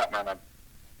 before that, man, I'm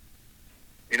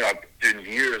doing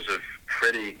years of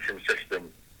pretty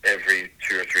consistent every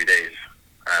 2 or 3 days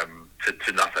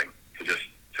to nothing,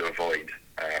 to avoid.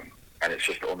 And it's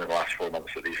just only the last 4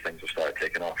 months that these things have started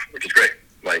taking off, which is great.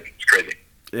 Like, it's crazy.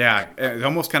 Yeah, I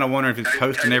almost kind of wonder if it's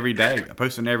posting every day.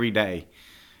 Posting every day.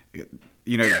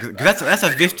 Cause that's a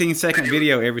 15-second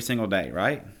video every single day,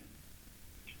 right?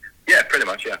 Yeah, pretty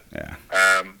much, yeah. Yeah.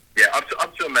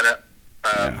 Up to a minute.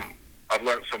 I've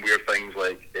learned some weird things,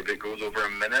 like if it goes over a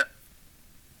minute,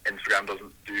 Instagram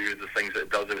doesn't do the things that it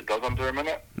does if it does under a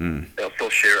minute. It'll still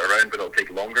share it around, but it'll take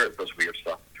longer. It does weird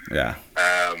stuff. Yeah.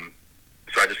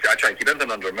 So I try and keep everything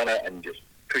under a minute and just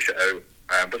push it out.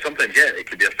 But sometimes, it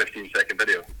could be a 15-second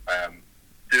video.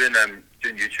 Doing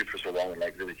YouTube for so long and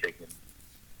like really taking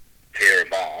care of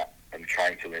that and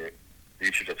trying to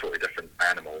YouTube's a totally different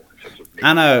animal in terms of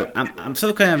I know. I'm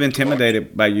so kind of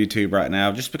intimidated by YouTube right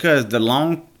now, just because the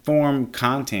long form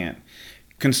content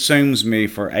consumes me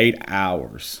for 8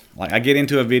 hours. Like I get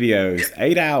into a video,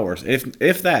 8 hours,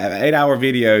 if that 8 hour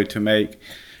video to make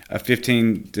a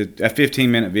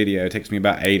 15-minute video takes me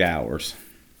about 8 hours.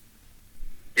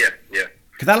 Yeah.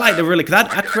 Because I like to really, because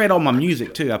I create all my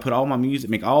music too. I put all my music,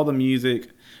 make all the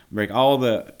music, put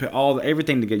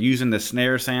everything together using the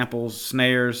snares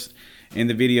in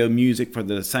the video, music for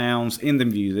the sounds in the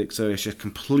music. So it's just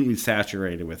completely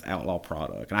saturated with Outlaw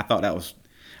product. And I thought that was,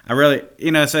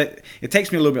 so it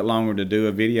takes me a little bit longer to do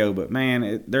a video, but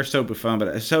man, they're super fun, but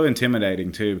it's so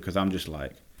intimidating too, because I'm just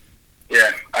like.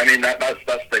 Yeah, I mean, that's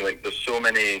the thing. Like, there's so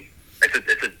many. It's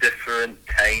a different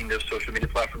kind of social media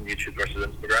platform, YouTube versus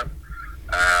Instagram.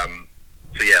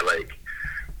 So yeah, like,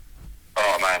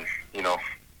 oh man,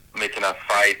 making a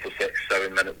 5 to 6,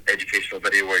 7 minute educational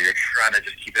video where you're trying to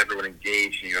just keep everyone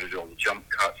engaged, and you got to do all the jump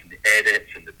cuts and the edits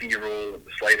and the B-roll and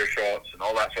the slider shots and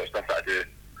all that sort of stuff that I do.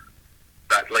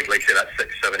 That, like say, that's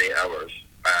 6, 7, 8 hours,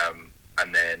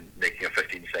 and then making a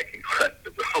 15-second clip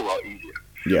is a lot easier.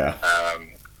 Yeah.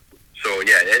 So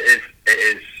yeah, it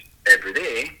is every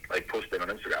day, like posting on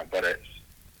Instagram, but it's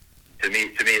to me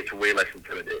it's way less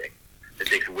intimidating. It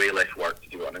takes way less work to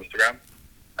do it on Instagram,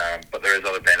 but there is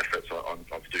other benefits of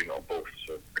doing it on both.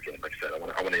 So again, like I said, I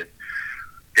want to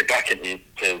get back into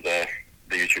the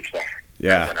YouTube stuff.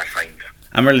 Yeah. And I find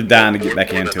I'm really dying to get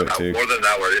back into it too. More than an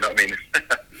hour, you know what I mean?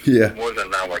 Yeah. More than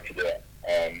an hour to do it.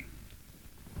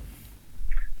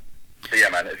 So yeah,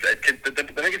 man,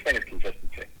 the biggest thing is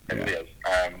consistency. It really is.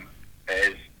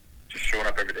 It is just showing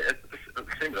up every day. It's the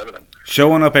same with everything.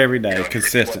 Showing up every day,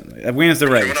 consistently. That wins the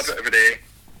race. Showing up every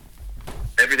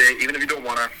day, even if you don't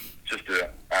want to, just do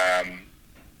it.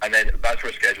 And then that's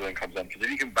where scheduling comes in. Because if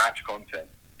you can batch content,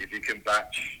 if you can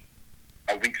batch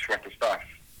a week's worth of stuff,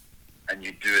 and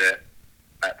you do it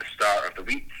at the start of the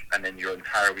week, and then your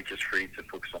entire week is free to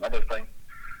focus on other things,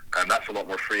 that's a lot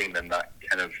more freeing than that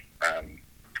kind of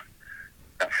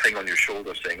that thing on your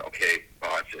shoulder saying, okay,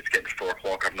 it's getting to 4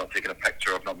 o'clock, I've not taken a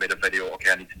picture, I've not made a video, okay,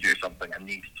 I need to do something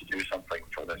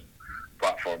for this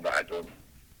platform that I don't,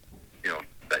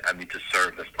 that I need to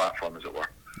serve this platform, as it were.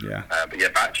 Yeah. But yeah,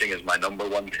 batching is my number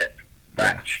one tip.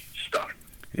 Batch stuff.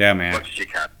 Yeah, man. As much as you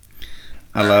can.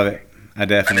 I love it. I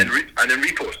definitely. And then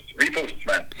reposts,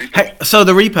 man. Hey, so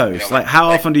the reposts, like how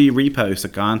often do you repost the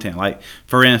content? Like,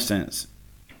 for instance,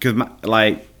 because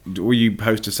will you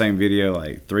post the same video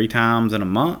like 3 times in a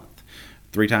month,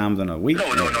 3 times in a week?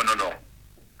 No, not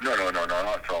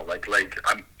at all. Like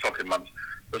I'm talking months.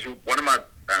 There's one of my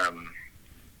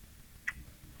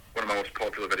most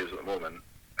popular videos at the moment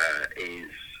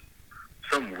is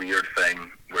some weird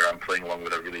thing where I'm playing along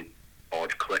with a really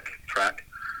odd click track,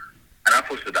 and I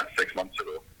posted that 6 months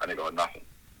ago, and I got nothing.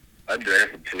 I didn't do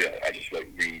anything to it. I just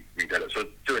redid it. So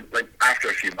doing after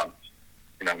a few months,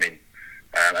 you know what I mean?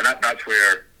 And that's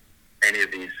where any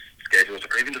of these schedules,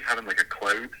 or even just having a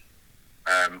cloud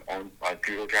on a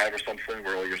Google Drive or something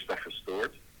where all your stuff is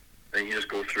stored, then you just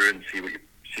go through and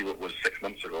see what was 6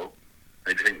 months ago,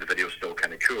 and if you think the video is still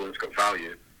kind of cool and it's got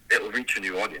value, it'll reach a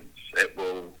new audience.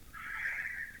 It'll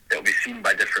be seen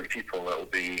by different people. It'll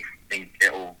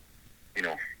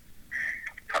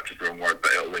touch is the wrong word,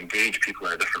 but it'll engage people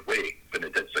in a different way than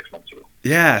it did 6 months ago.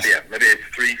 Yes. So yeah, maybe it's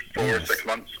 3, 4, 6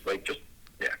 months.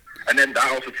 And then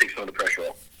that also takes some of the pressure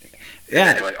off. Yeah.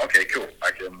 And you're like, okay, cool.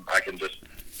 I can just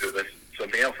do this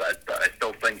something else that I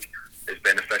still think is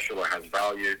beneficial or has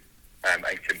value, and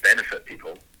can benefit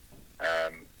people.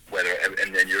 Whether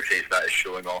in your case that is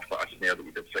showing off a snare that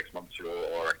you did 6 months ago,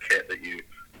 or a kit that you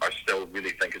are still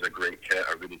really think is a great kit,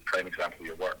 a really prime example of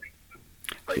your work.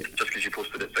 Like, just because you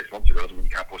posted it 6 months ago doesn't mean you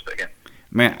can't post it again.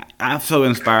 Man, I'm so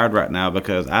inspired right now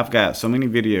because I've got so many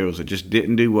videos that just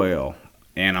didn't do well,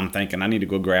 and I'm thinking I need to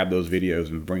go grab those videos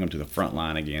and bring them to the front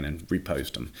line again and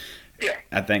repost them. Yeah.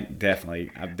 I think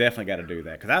I've definitely got to do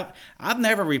that because I've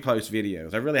never repost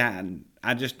videos. I really hadn't.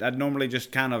 I'd normally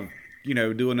just kind of,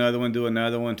 do another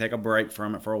one, take a break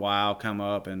from it for a while, come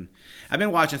up, and I've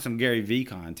been watching some Gary Vee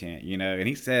content, and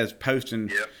he says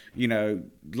posting,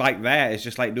 like that, it's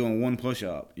just like doing one push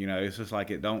up, it's just like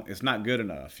it's not good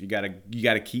enough. You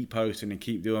gotta keep posting and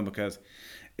keep doing, because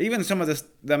even some of the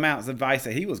amounts of advice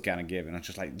that he was kind of giving, it's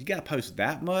just like, you gotta post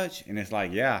that much, and it's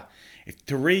like, yeah,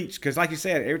 to reach, because like you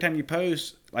said, every time you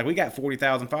post, like we got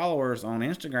 40,000 followers on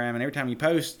Instagram, and every time you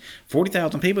post,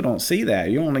 40,000 people don't see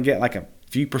that. You only get like a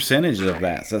few percentages of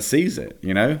that that sees it,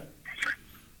 Yeah,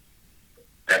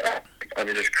 let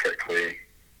me just quickly,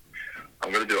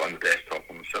 I'm going to do it on the desktop.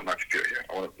 I'm going to set my computer here.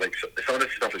 I want to, some of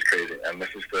this stuff is crazy, and this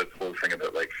is the whole thing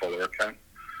about follower count.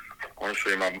 I want to show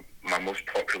you my most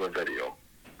popular video,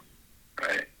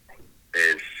 right,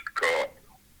 is got,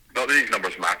 not that these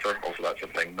numbers matter, also that's a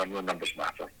thing, none of the numbers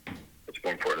matter. It's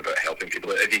more important about helping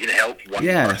people. If you can help one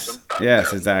person,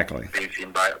 yes, exactly. Being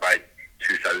seen by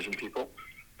 2,000 people.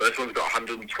 But this one's got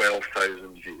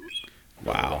 112,000 views.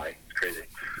 Wow. It's crazy.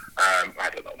 I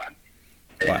don't know, man.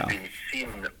 It's been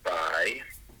seen by,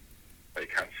 I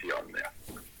can't see it on there.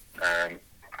 I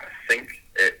think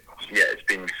it's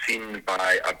been seen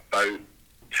by about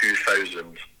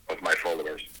 2,000 of my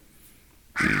followers.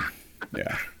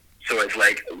 Yeah. So it's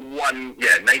like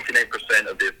 99%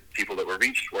 of the people that were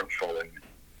reached weren't following me,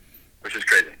 which is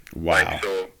crazy. Wow.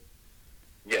 So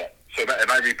if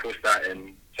I repost that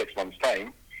in 6 months'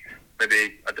 time,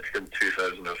 maybe a different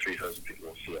 2,000 or 3,000 people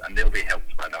will see it, and they'll be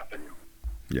helped by that video.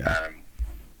 Yeah.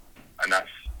 And that's,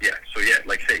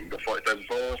 like say, you've got 40,000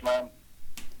 followers, man,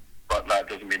 but that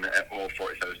doesn't mean that all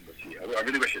 40,000 will see it. I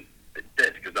really wish it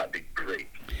did, because that'd be great.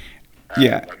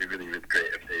 That'd be really, really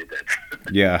great if they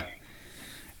did. Yeah.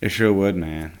 It sure would,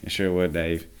 man. It sure would,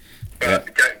 Dave.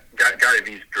 But Gary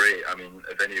Vee's great. I mean,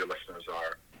 if any of your listeners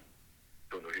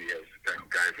don't know who he is,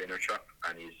 Gary Vaynerchuk,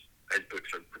 and his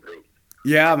books are great.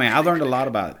 Yeah, man, I learned a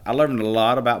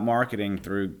lot about marketing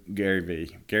through Gary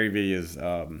Vee. Gary Vee is,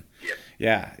 and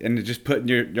just putting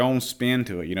your own spin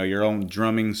to it, your own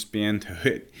drumming spin to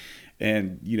it,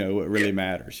 and, it really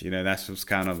matters. That's what's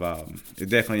kind of, it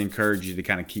definitely encourages you to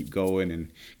kind of keep going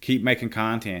and keep making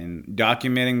content and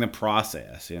documenting the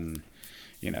process, and,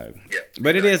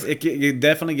 but it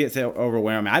definitely gets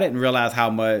overwhelming. I didn't realize how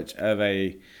much of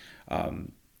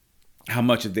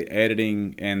the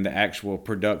editing and the actual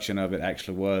production of it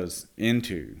actually was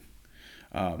into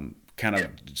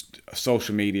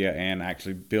social media and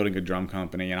actually building a drum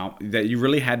company, and that you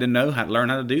really had to learn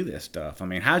how to do this stuff. I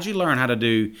mean, how'd you learn how to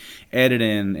do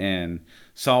editing and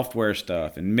software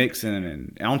stuff and mixing,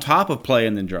 and on top of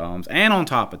playing the drums and on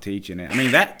top of teaching it? I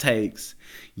mean, that takes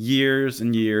years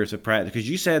and years of practice, because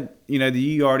you said, that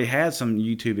you already had some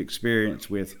YouTube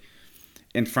experience with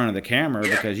in front of the camera,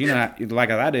 because like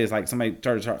I did, is like somebody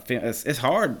started it's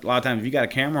hard a lot of times if you got a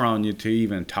camera on you to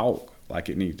even talk like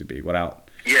it needs to be without.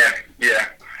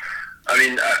 I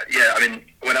mean,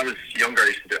 when I was younger, I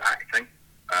used to do acting,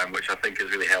 which I think has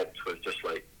really helped with just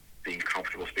like being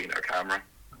comfortable speaking to a camera.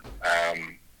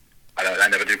 I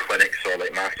never do clinics or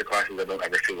like master classes. I don't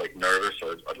ever feel like nervous,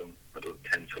 or I don't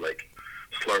tend to like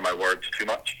slur my words too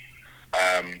much.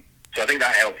 So I think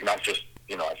that helps, and that's just,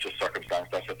 it's just circumstance.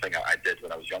 That's the thing I did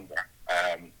when I was younger.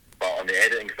 But on the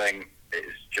editing thing,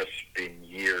 it's just been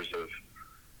years of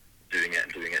doing it.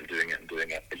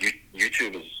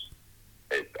 YouTube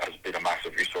has been a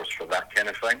massive resource for that kind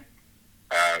of thing.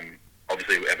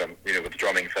 Obviously, if I'm, with the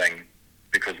drumming thing,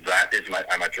 because that is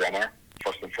I'm a drummer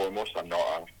first and foremost. I'm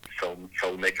not a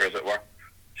filmmaker, as it were.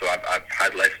 So I've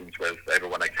had lessons with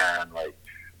everyone I can. Like,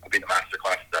 I've been to master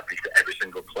classes. I've been to every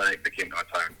single clinic that came to my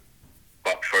town.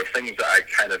 But for things that I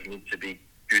kind of need to be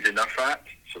good enough at,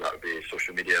 so that would be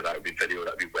social media, that would be video,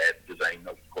 that would be web design,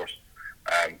 of course,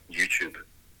 YouTube.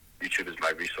 YouTube is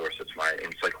my resource. It's my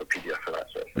encyclopedia for that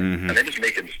sort of thing. Mm-hmm. And then just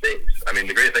making mistakes. I mean,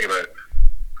 the great thing about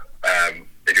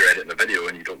if you're editing a video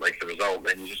and you don't like the result,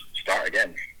 then you just start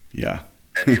again. Yeah.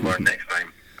 And you learn next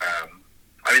time.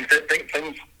 I mean,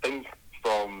 things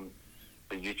from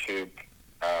the YouTube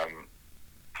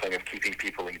thing of keeping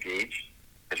people engaged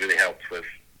has really helped with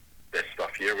this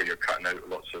stuff here, where you're cutting out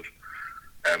lots of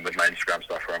with my Instagram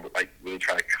stuff, where I'm like really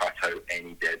trying to cut out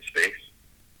any dead space.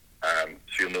 So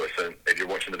you'll notice that if you're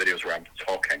watching the videos where I'm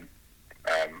talking,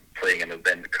 playing and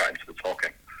then cutting to the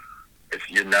talking,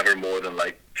 you're never more than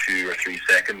like 2 or 3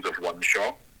 seconds of one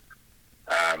shot.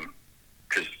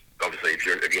 Because obviously, if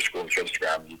you're scrolling through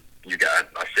Instagram, you get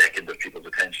a second of people's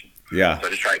attention. Yeah. So I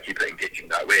just try to keep it engaging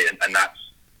that way, and that's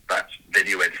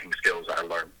video editing skills that I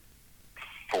learned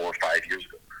 4 or 5 years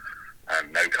ago.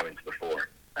 Now coming to the fore,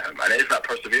 and it is that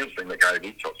perseverance thing that Gary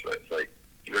Vee talks about. It's like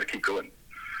you got to keep going,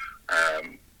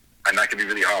 and that can be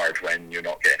really hard when you're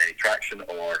not getting any traction.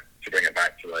 Or to bring it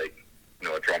back to like, you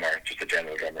know, a drummer, just a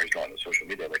general drummer who's not on the social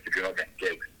media. Like if you're not getting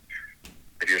gigs,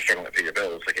 if you're struggling to pay your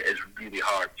bills, like it is really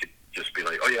hard to just be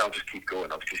like, oh yeah, I'll just keep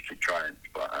going, I'll just keep trying.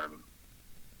 But I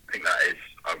think that is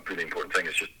a really important thing,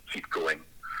 is just keep going.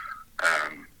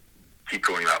 Keep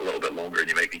going that little bit longer, and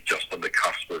you might be just on the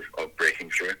cusp of breaking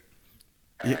through.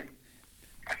 Yeah.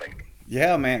 I think.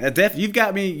 Yeah, man. You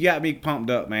got me pumped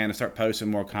up, man, to start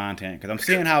posting more content, because I'm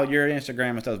seeing how your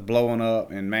Instagram and stuff's blowing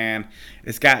up, and man,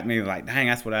 it's got me like, dang,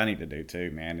 that's what I need to do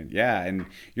too, man. And yeah, and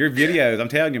your videos, I'm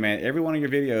telling you, man, every one of your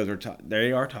videos are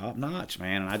top notch,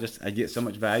 man. And I get so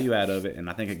much value out of it, and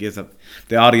I think it gives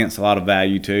the audience a lot of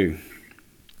value too.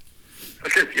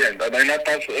 That's it, yeah. I mean,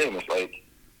 that's the aim. It's like,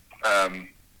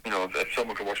 you know, if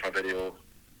someone can watch my video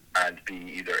and be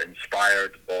either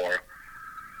inspired or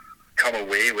come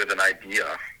away with an idea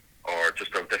or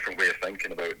just a different way of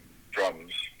thinking about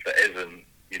drums that isn't,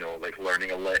 you know, like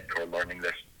learning a lick or learning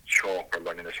this chop or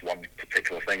learning this one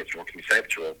particular thing, it's more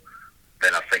conceptual,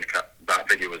 then I think that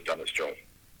video has done its job.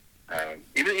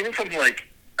 Even something like,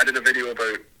 I did a video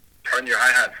about turn your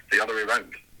hi-hats the other way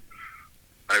around.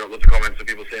 I got loads of comments of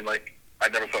people saying like,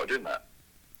 I'd never thought of doing that.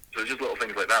 So it's just little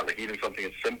things like that, like even something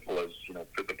as simple as, you know,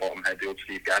 put the bottom head, the old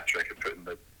Steve Gadd trick of putting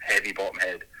the heavy bottom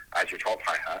head as your top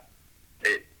hi-hat.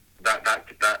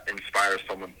 That inspires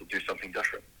someone to do something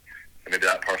different, and maybe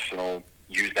that person will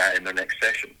use that in their next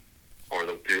session, or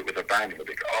they'll do it with their band and they'll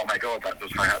be like, oh my god,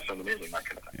 those hi-hats sound amazing, that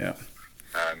kind of thing. Yeah.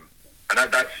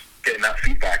 And that's getting that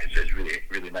feedback is really,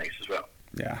 really nice as well.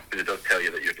 Yeah. Because it does tell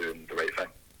you that you're doing the right thing.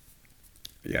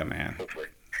 Yeah, man. Hopefully.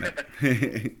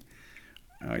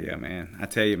 Oh yeah, man. I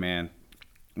tell you, man.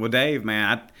 Well, Dave,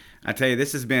 man, I tell you,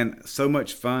 this has been so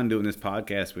much fun doing this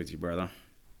podcast with you, brother.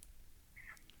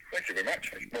 Thank you very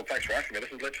much. Well, thanks for asking me.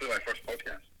 This is literally my first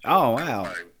podcast. Oh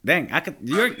wow! Dang,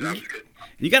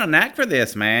 you got a knack for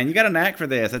this, man. You got a knack for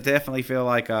this. I definitely feel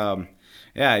like,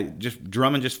 yeah, just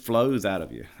drumming just flows out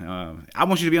of you. I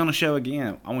want you to be on the show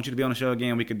again.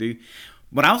 We could do.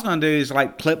 What I was gonna do is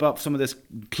like clip up some of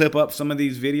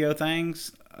these video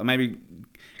things. Maybe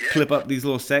clip up these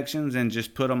little sections and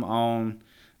just put them on,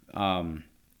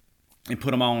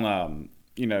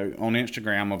 you know, on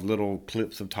Instagram of little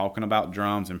clips of talking about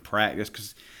drums and practice,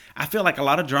 because I feel like a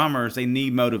lot of drummers, they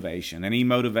need motivation. They need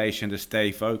motivation to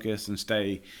stay focused and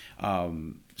stay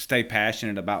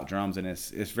passionate about drums, and it's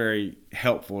very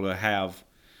helpful to have,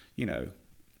 you know,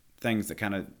 things that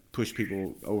kind of push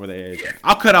people over the edge. Yeah.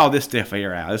 I'll cut all this stuff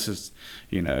here out. This is,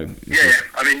 you know. Yeah.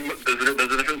 I mean,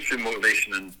 there's a difference between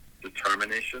motivation and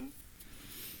determination.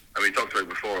 And we talked about it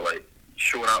before, like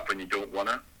showing up when you don't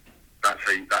wanna. That's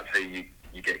how you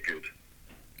get good.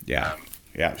 Yeah.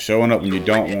 Yeah. Showing up when you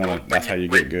don't wanna. That's how you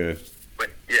get good.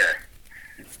 Yeah.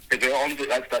 Because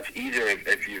that's easier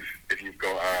if you've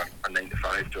got a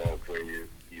 9-to-5 job where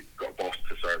you've got a boss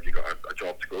to serve, you've got a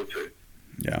job to go to.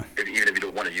 Yeah. Even if you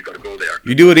don't want it, you've got to go there.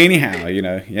 You do it anyhow, you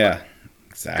know. Yeah.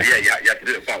 Exactly. Yeah, you have to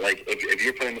do it. But like, if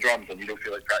you're playing the drums and you don't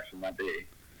feel like practicing that day,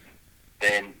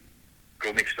 then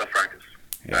go make stuff practice.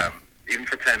 Yeah. Even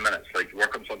for 10 minutes, like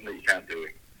work on something that you can't do,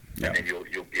 Yeah. and then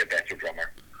you'll be a better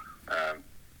drummer.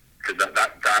 Because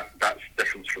that's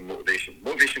different from motivation.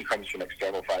 Motivation comes from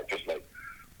external factors like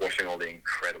watching all the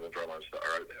incredible drummers that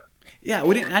are out there. Yeah,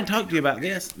 I talked to you about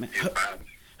this. Man.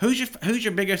 Who's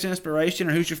your biggest inspiration,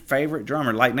 or who's your favorite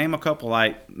drummer? Like, name a couple,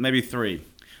 like maybe 3,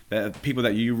 people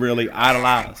that you really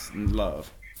idolize and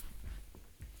love.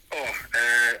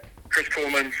 Chris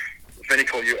Coleman, Vinnie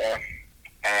Colaiuta,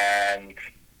 and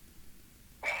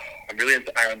I'm really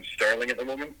into Aaron Sterling at the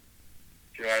moment.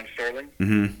 Do you know Aaron Sterling?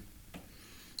 Mm-hmm.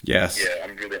 Yes. Yeah,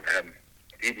 I'm really into him.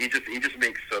 He just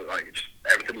makes just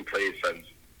everything he plays sounds,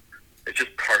 it's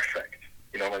just perfect.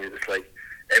 You know what I mean? It's like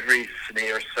every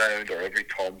snare sound or every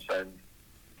tom sound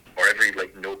or every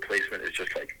like note placement is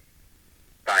just like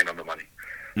bang on the money.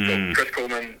 So Chris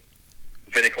Coleman,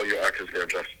 Vinnie Colaiuta, because they're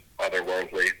just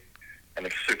otherworldly, and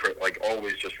I'm super, like,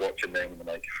 always just watching them and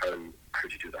like, how do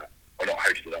you do that? Or not how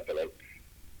do you do that, but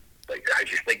like how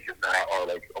do you think of that? Or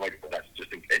like, oh my god,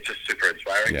 it's just super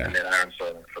inspiring. Yeah. And then Aaron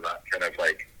Sterling for that kind of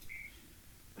like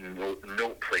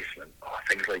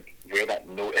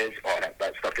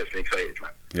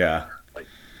Yeah. Like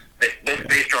this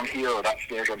bass drum here, or that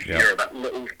snare drum Yeah. here, or that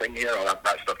little thing here, or that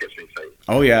stuff gets me excited.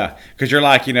 Oh yeah, because you're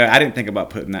like, I didn't think about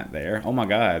putting that there. Oh my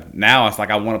God! Now it's like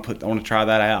I want to try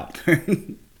that out.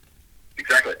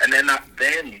 Exactly, and then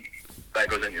that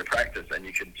goes into your practice, and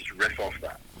you can just riff off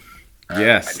that.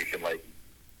 Yes. And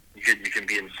you can you can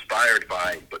be inspired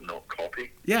by, but not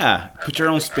copy. Yeah, put your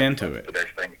own spin to it. The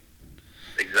best thing.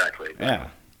 Exactly. Yeah.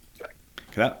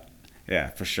 Exactly. Yeah,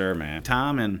 for sure, man.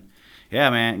 Time and yeah,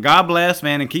 man. God bless,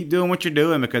 man, and keep doing what you're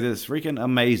doing because it's freaking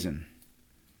amazing.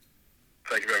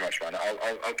 Thank you very much, man.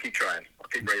 I'll keep trying. I'll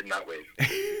keep riding that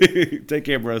wave. Take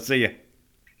care, bro. See ya.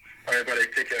 All right, buddy.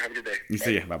 Take care. Have a good day. You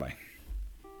see ya. Bye bye.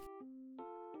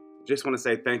 Just want to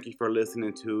say thank you for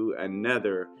listening to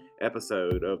another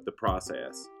episode of The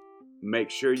Process.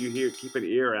 Make sure you keep an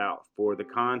ear out for the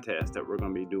contest that we're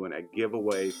going to be doing a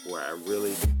giveaway for a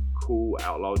really cool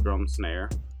outlaw drum snare.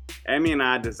 Amy and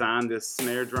I designed this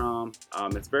snare drum.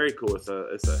 It's very cool. It's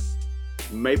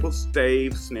a maple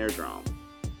stave snare drum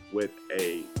with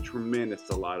a tremendous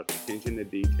lot of attention to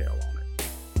detail on it.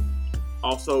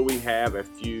 Also, we have a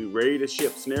few ready to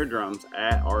ship snare drums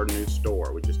at our new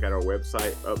store. We just got our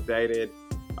website updated.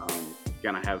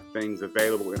 Gonna have things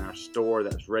available in our store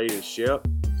that's ready to ship,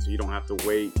 so you don't have to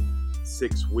wait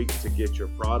 6 weeks to get your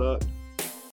product.